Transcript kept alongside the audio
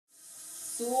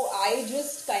So I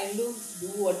just kind of do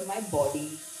what my body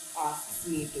asks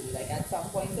me to. Like at some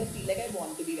points I feel like I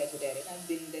want to be vegetarian.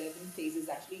 There have been phases,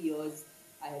 actually years,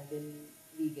 I have been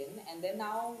vegan. And then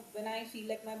now when I feel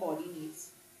like my body needs,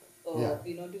 to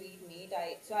eat meat,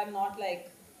 so I'm not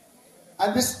like...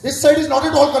 And this side is not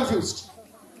at all confused.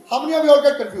 How many of you all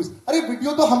get confused? Arey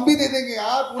video to hum bhi de denge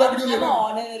yaar, pura video le I'm an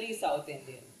honorary South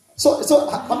Indian. So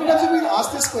how many times have you been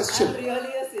asked this question? I'm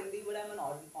really a Sindhi, but I'm an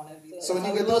honorary. So when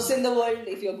you get those in the world,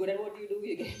 if you're good at what you do,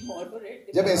 you get more for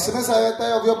it. जब SMS आ जाता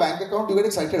है of your bank account, you get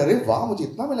excited. अरे वाह मुझे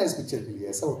इतना मिला इस picture के लिए.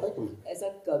 ऐसा होता है कोई? ऐसा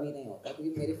कभी नहीं होता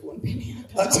क्योंकि मेरे फोन पे नहीं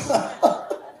आता.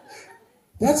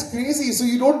 That's crazy. So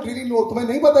you don't really know. तुम्हें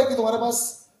नहीं पता है कि तुम्हारे पास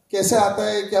कैसे आता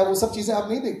है, क्या वो सब चीजें आप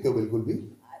नहीं देखते हो बिल्कुल भी.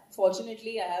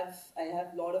 Fortunately, I have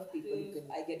a lot of people.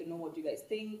 I get to know what you guys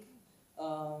think.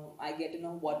 I get to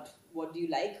know what do you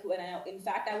like. In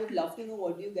fact, I would love to know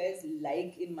what you guys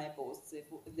like in my posts. If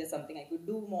there's something I could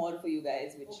do more for you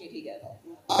guys, which David,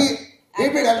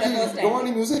 do you want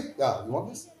any music? Yeah, you want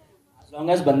this? As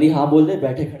long as bandi हाँ बोल दे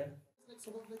बैठे खड़े.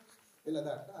 Like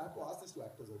that. I have to ask this to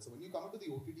actors also. When you come into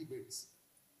the OTT bits,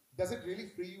 does it really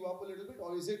free you up a little bit,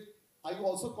 or are you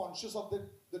also conscious of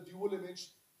the dual image,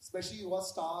 especially who are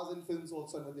stars in films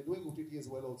also, and when they're doing OTT as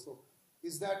well also?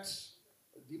 Is that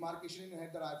demarcation in your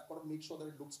head that I've got to make sure that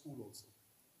it looks cool also?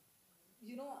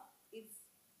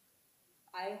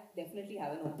 I definitely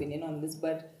have an opinion on this,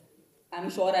 but I'm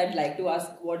sure I'd like to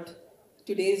ask what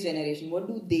today's generation, what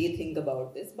do they think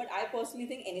about this? But I personally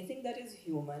think anything that is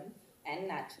human and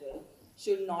natural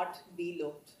should not be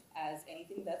looked as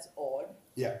anything that's odd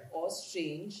or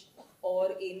strange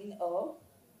or in a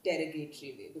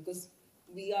derogatory way, because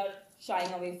we are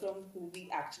shying away from who we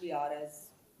actually are as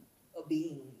a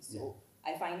being. So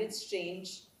I find it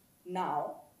strange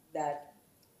now that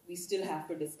we still have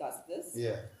to discuss this.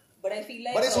 Yeah. But I feel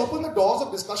like... But it's opened the doors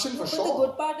of discussion for sure. But the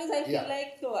good part is I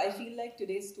feel like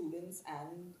today's students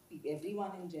and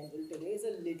everyone in general today is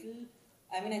a little...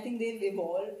 I think they've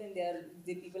evolved and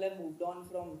people have moved on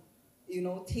from,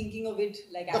 thinking of it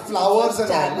like... The flowers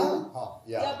and all.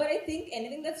 Yeah, but I think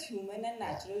anything that's human and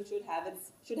natural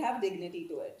should have dignity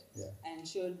to it. Yeah. And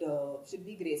should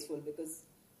be graceful, because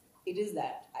it is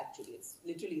that, actually. It's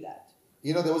literally that.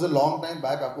 There was a long time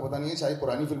back, आपको पता नहीं है, शायद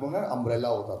पुरानी फिल्मों में umbrella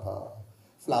होता था,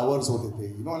 flowers होते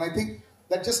थे, and I think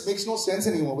that just makes no sense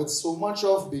anymore with so much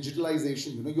of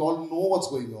digitalization. You all know what's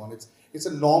going on. It's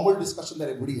a normal discussion that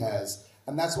everybody has,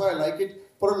 and that's why I like it.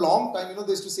 For a long time,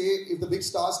 they used to say if the big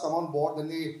stars come on board, then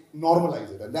they normalize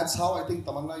it, and that's how I think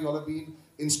Tamannaah, you all have been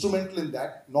instrumental in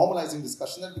that normalizing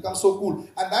discussion, and it becomes so cool,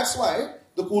 and that's why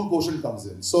the cool quotient comes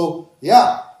in. So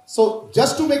yeah. So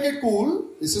just to make it cool,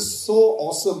 this is so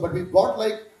awesome, but we've got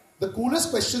the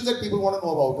coolest questions that people want to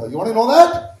know about her. You want to know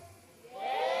that? Yeah.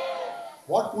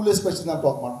 What coolest questions I'm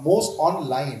talking about? Most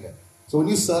online. So when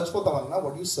you search for Tamannaah,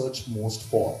 what do you search most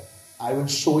for? I will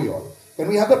show you all. Can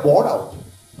we have the board out?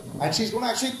 And she's going to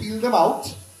actually peel them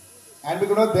out. And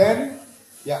we're going to then...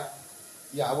 Yeah,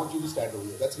 I want you to stand over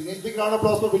here. That's Vinesh. Big round of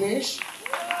applause for Vinesh.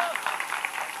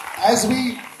 As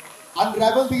we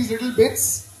unravel these little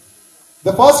bits...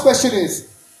 The first question is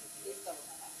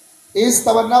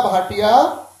Tamannaah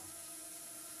Bhatia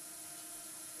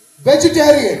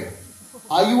vegetarian?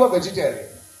 Are you a vegetarian?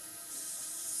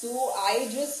 So I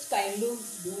just kind of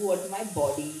do what my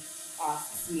body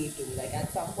asks me to. Like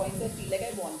at some points I feel like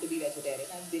I want to be vegetarian.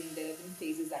 There have been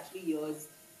phases, actually years,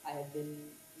 I have been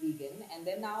vegan. And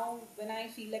then now when I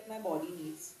feel like my body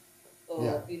needs,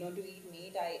 to eat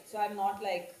meat, so I'm not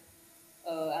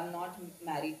I'm not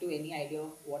married to any idea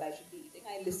of what I should be eating.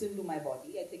 I listen to my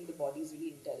body. I think the body is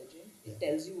really intelligent. It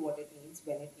tells you what it needs,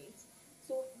 when it needs.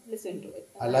 So listen to it.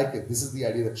 I like it. This is the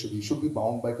idea that you should be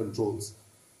bound by controls.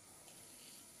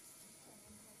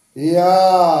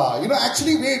 Yeah.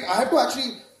 Actually, wait. I have to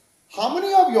how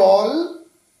many of y'all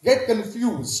get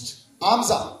confused?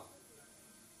 Arms up.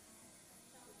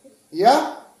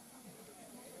 Yeah?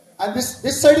 And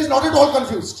this side is not at all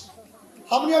confused.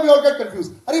 How many of you all get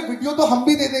confused? Arey video to hum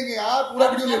bhi de denge yaar,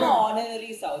 pura video le I'm an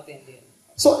honorary South Indian.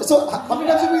 So how many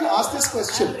times have you been asked this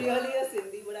question? I'm really a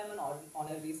Sindhi, but I'm an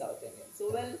honorary South Indian.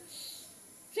 So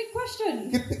trick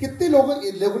question. कितने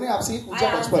लोगों ने आपसे ये पूछा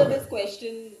I बचपन answer में? this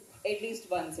question at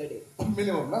least once a day.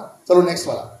 Minimum ना? चलो next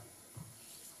वाला.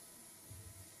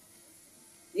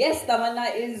 Yes,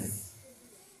 Tamannaah is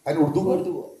an Urdu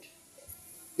word.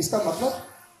 इसका मतलब?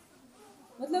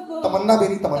 तमन्ना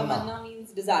मेरी तमन्ना. Tamannaah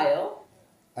means desire.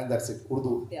 And that's it.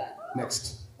 Urdu. Yeah.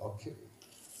 Next. Okay.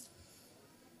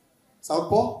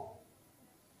 Southpaw?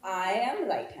 I am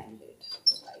right-handed.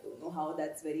 I don't know how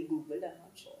that's very Googled. I'm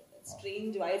not sure. That's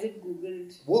strange. Why is it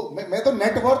Googled? मैं तो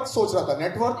net worth सोच रहा था.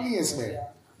 Net worth नहीं है इसमें.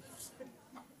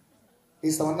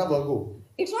 Is Tamannaah Virgo?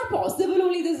 It's not possible.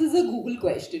 Only this is a Google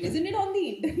question, isn't it? On the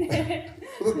internet.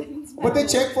 But they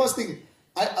check first thing.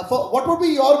 What would be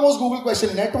your most Google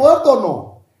question? Net worth or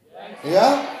no?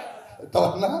 Yeah?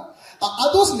 Tamannaah?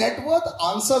 Are those net worth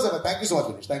answers ever? Thank you so much,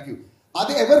 Vinesh. Thank you. Are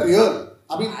they ever real?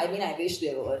 I wish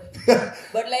they were.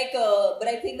 But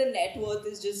I think the net worth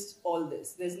is just all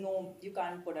this. You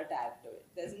can't put a tag to it.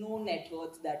 There's no net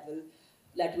worth that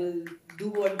will do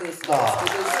what this does.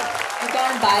 Because you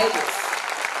can't buy this.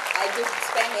 I could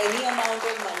spend any amount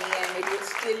of money and it would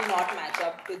still not match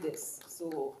up to this.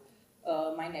 So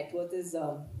my net worth is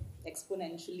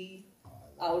exponentially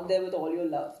out there with all your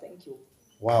love. Thank you.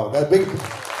 Wow, that's big.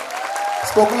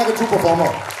 Spoken like a true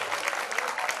performer.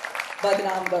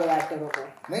 Badnaam karo actor ko.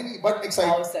 No, but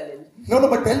exciting. No,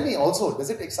 but tell me also,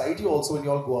 does it excite you also when you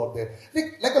all go out there?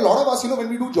 Like a lot of us, when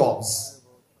we do jobs,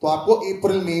 तो आपको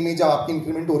April, May में जब आपकी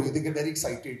increment हो रही है, they get very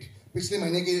excited. पिछले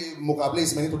महीने के मुकाबले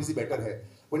इस महीने थोड़ी सी better है.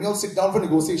 When you all sit down for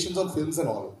negotiations on films and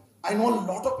all, I know a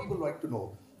lot of people like to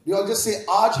know. They all just say,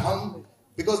 आज हम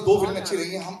because दो फिल्म अच्छी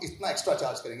रही हैं, हम इतना extra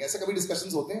charge करेंगे. ऐसे कभी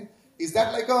discussions होते हैं? Is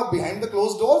that like a behind the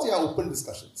closed doors or open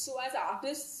discussions? So as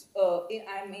artists,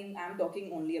 I'm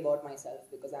talking only about myself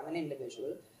because I'm an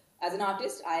individual. As an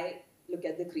artist, I look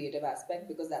at the creative aspect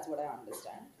because that's what I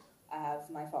understand. I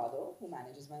have my father who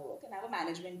manages my work and I have a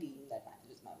management team that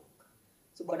manages my work.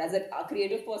 So, but as a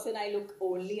creative person, I look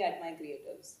only at my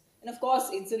creatives. And of course,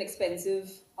 it's an expensive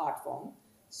art form.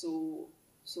 So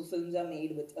films are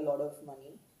made with a lot of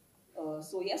money.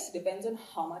 So yes, depends on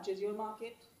how much is your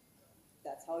market.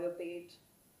 That's how you're paid.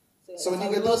 So when you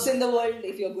get those in the world,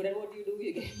 if you're good at what you do,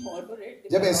 you get more for it.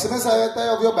 जब SMS आ जाता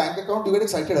है of your bank account, you get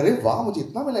excited. अरे वाह मुझे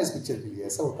इतना मिला इस picture के लिए.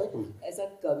 ऐसा होता है कभी? ऐसा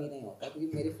कभी नहीं होता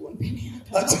क्योंकि मेरे फोन पे नहीं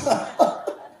आता. अच्छा.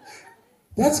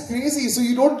 That's crazy. So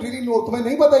you don't really know. तुम्हें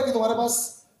नहीं पता है कि तुम्हारे पास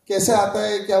कैसे आता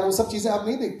है क्या वो सब चीजें आप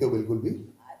नहीं देखते हो बिल्कुल भी.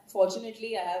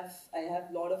 Fortunately, I have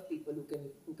a lot of people who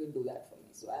can do that for me.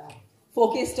 So I'm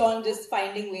focused on just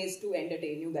finding ways to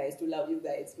entertain you guys, to love you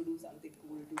guys, to do something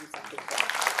cool, to do something fun.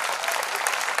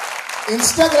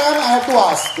 Instagram, I have to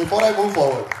ask before I move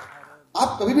forward.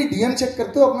 आप कभी भी DM check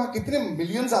करते हो अपना कितने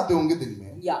millions आते होंगे दिन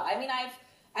में? Yeah, I mean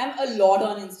I'm a lot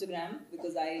on Instagram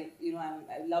because I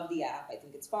love the app. I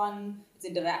think it's fun, it's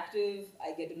interactive.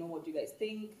 I get to know what you guys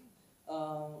think.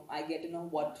 I get to know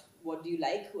what do you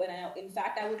like. In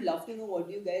fact, I would love to know what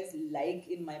you guys like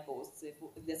in my posts. If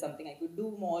there's something I could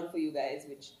do more for you guys,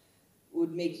 which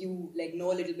would make you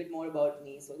know a little bit more about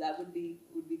me. So that would be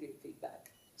good feedback.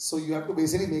 So you have to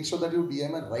basically make sure that you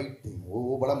DM a right thing.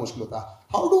 वो बड़ा मुश्किल होता है.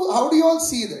 How do you all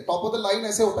see that? Top of the line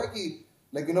ऐसे होता है कि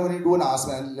when you do an ask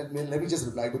man, let me just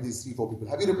reply to these 3-4 people.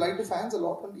 Have you replied to fans a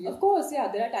lot on DM? Of course,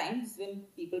 yeah. There are times when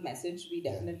people message, we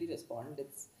definitely respond.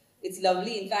 It's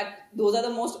lovely. In fact, those are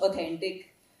the most authentic,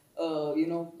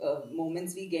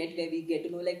 moments we get where we get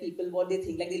to know people what they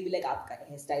think. They'll be like, "Aapka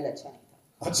hairstyle acha nahi tha."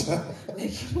 Acha.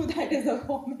 That is a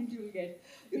comment you'll get.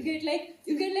 You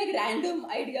get random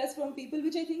ideas from people,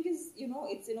 which I think is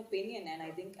it's an opinion, and I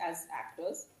think as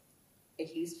actors,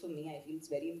 at least for me, I feel it's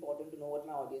very important to know what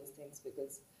my audience thinks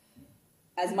because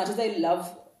as much as I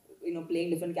love playing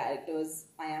different characters,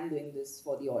 I am doing this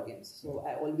for the audience, so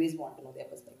I always want to know their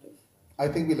perspective. I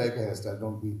think we like her hairstyle,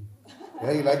 don't we?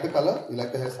 Yeah, you like the color? You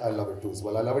like the hairstyle? I love it too as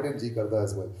well. I love it in Jee Karda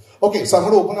as well. Okay, so I'm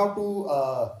going to open out to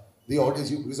the audience.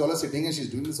 Because all are sitting and she's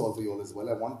doing this all for you all as well.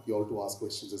 I want you all to ask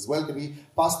questions as well. Can we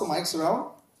pass the mics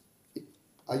around?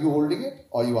 Are you holding it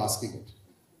or are you asking it?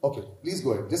 Okay, please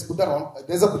go ahead. Just put that on.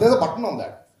 There's a button on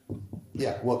that.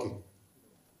 Yeah, working.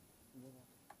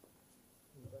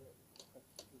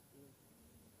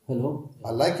 Hello.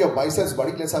 I like your biceps,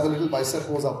 buddy. Let's have a little bicep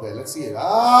pose up there. Let's see it.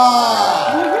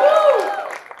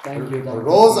 Thank you.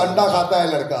 Rose anda khata hai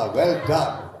ladka. Well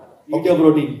done. Eat your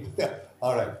protein.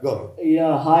 All right, go.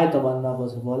 Yeah, hi Tamannaah,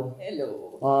 first of all.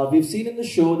 Hello. We've seen in the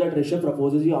show that Rishabh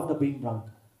proposes you after being drunk.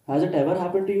 Has it ever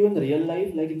happened to you in real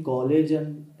life, like in college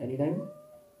and anytime?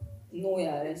 No,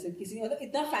 यार ऐसे किसी ने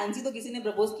इतना fancy तो किसी ने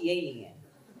propose किया ही नहीं है.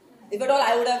 If at all,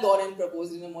 I would have gone and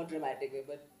proposed in a more dramatic way,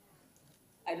 but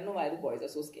I don't know why the boys are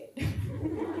so scared.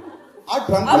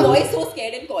 Are boys so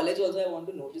scared in college also? I want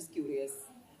to know. Just curious.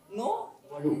 No?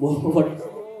 What?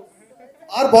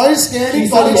 Are boys scared in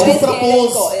college to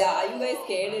propose? Are you guys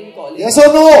scared in college? Yes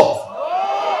or no?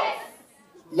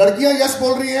 लड़कियां yes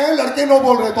बोल रही हैं, लड़के no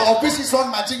बोल रहे हैं. तो obviously it's not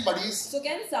matching buddies. So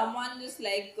can someone just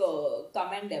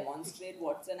come and demonstrate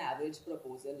what's an average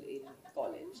proposal in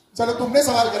college? चलो तुमने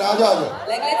सवाल करा. आ जाओ.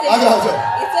 Let's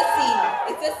say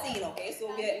it's a scene, okay? So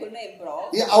we are going to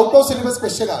improv. ये out of syllabus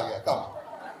question uh gaya. Come.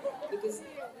 Because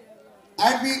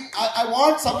I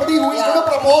want somebody who is going to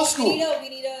propose to. We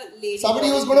need a lady. Somebody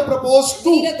who is going to propose to.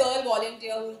 We need a girl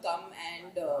volunteer who will come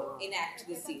and enact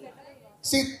this scene?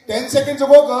 See, 10 seconds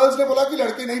ago, girls ने बोला कि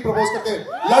लड़के नहीं propose करते.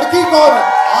 लड़की कौन है?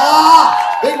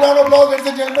 Big round of applause, ladies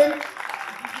and gentlemen.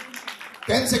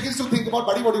 10 seconds to think about,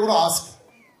 buddy, what you're going to ask.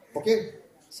 Okay?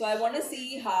 So I want to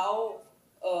see how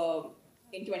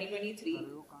in 2023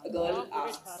 a girl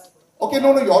asks. Okay,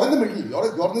 no, you're in the middle.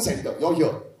 You're in the center. You're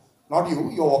here. Not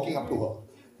you. You're walking up to her.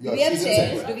 Do we have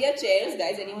chairs? Do we have chairs,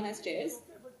 guys? Anyone has chairs?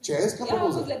 Chairs? Yeah,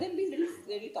 just let them be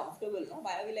really comfortable. No?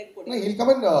 Why are we like putting? No, he'll come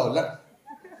and.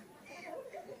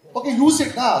 Okay, you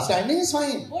sit now. Standing is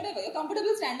fine. Whatever. You're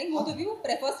comfortable standing, both of you?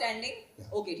 Prefer standing? Yeah.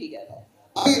 Okay, ठीक है.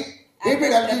 Wait, you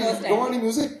don't want any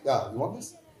music? Yeah, you want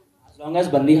this? As long as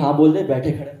बंदी हाँ बोल दे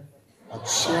बैठे खड़े.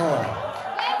 अच्छा.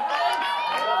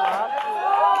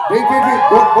 Wait.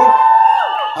 Don't.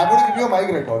 I'm going to give you a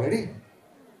mic right now. Ready?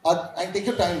 And take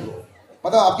your time, bro.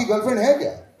 मतलब आपकी गर्लफ्रेंड है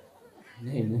क्या?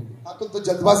 नहीं. हाँ तो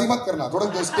जल्दबाजी मत करना. थोड़ा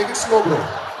take it slow, bro.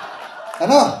 है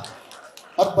ना?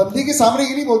 अब बंदी के सामने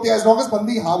ये नहीं बोलते. As long as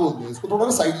बंदी हाँ बोलते हैं. इसको थोड़ा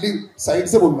साइड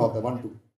से बोलना होता है. 1, 2.